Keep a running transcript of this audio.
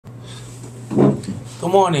Good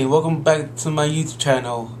morning, welcome back to my YouTube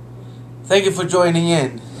channel. Thank you for joining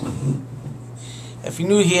in. If you're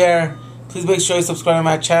new here, please make sure you subscribe to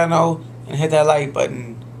my channel and hit that like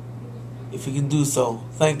button if you can do so.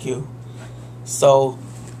 Thank you. So,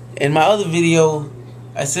 in my other video,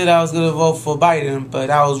 I said I was gonna vote for Biden, but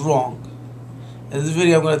I was wrong. In this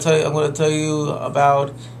video, I'm gonna tell you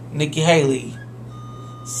about Nikki Hailey.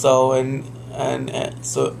 So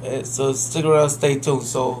so stick around, stay tuned.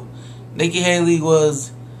 So, Nikki Hailey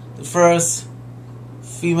was the first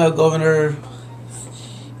female governor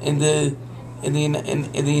in the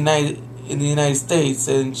United States,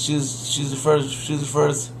 and she's the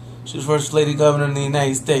first lady governor in the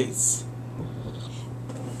United States.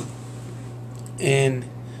 And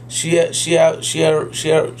and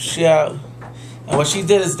what she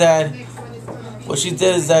did is that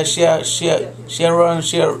she had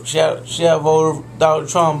voted Donald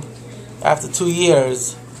Trump after 2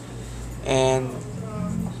 years. And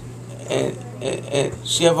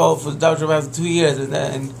she had voted for Donald Trump after 2 years,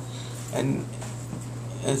 and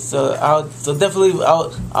so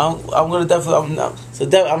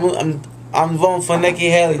I'm voting for Nikki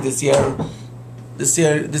Hailey this year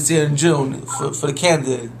in June for the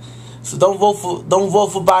candidate. So don't vote for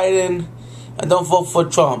Biden and don't vote for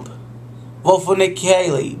Trump. Vote for Nikki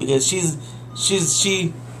Hailey because she's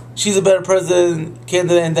a better president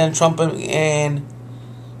candidate than Trump and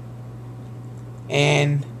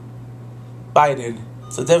Biden.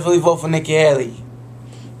 So definitely vote for Nikki Hailey.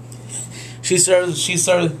 She served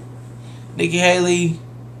Nikki Hailey.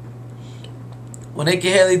 What Nikki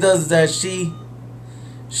Hailey does is that she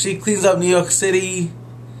cleans up New York City.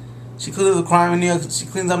 She cleans up the crime in New York. She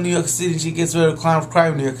cleans up New York City. She gets rid of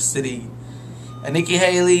crime in New York City. And Nikki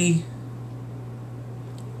Hailey,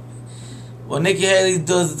 what Nikki Hailey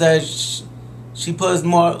does is that she puts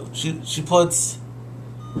more.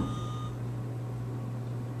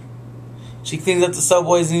 She cleans up the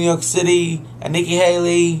subways in New York City, and Nikki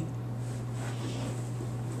Hailey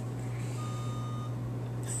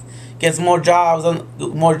gets more jobs, and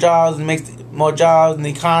makes more jobs in the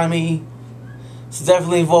economy. So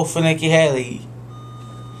definitely vote for Nikki Hailey.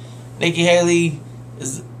 Nikki Hailey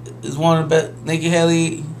is one of the best. Nikki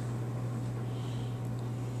Hailey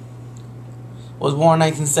was born in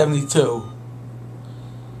 1972.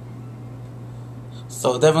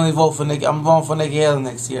 So definitely vote for Nikki. I'm voting for Nikki Hailey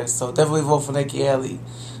next year. So definitely vote for Nikki Hailey.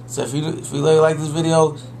 So if you really like this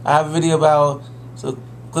video, I have a video about. So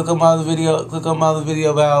click on my other video. Click on my other video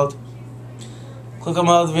about. Click on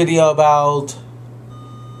my other video about.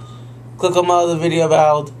 Click on my other video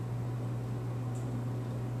about.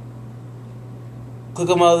 Click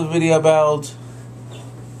on my other video about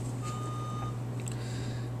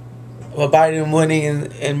Biden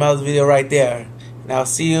winning in my other video right there. And I'll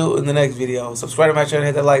see you in the next video. Subscribe to my channel,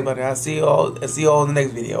 hit that like button. I'll see you all in the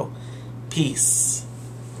next video. Peace.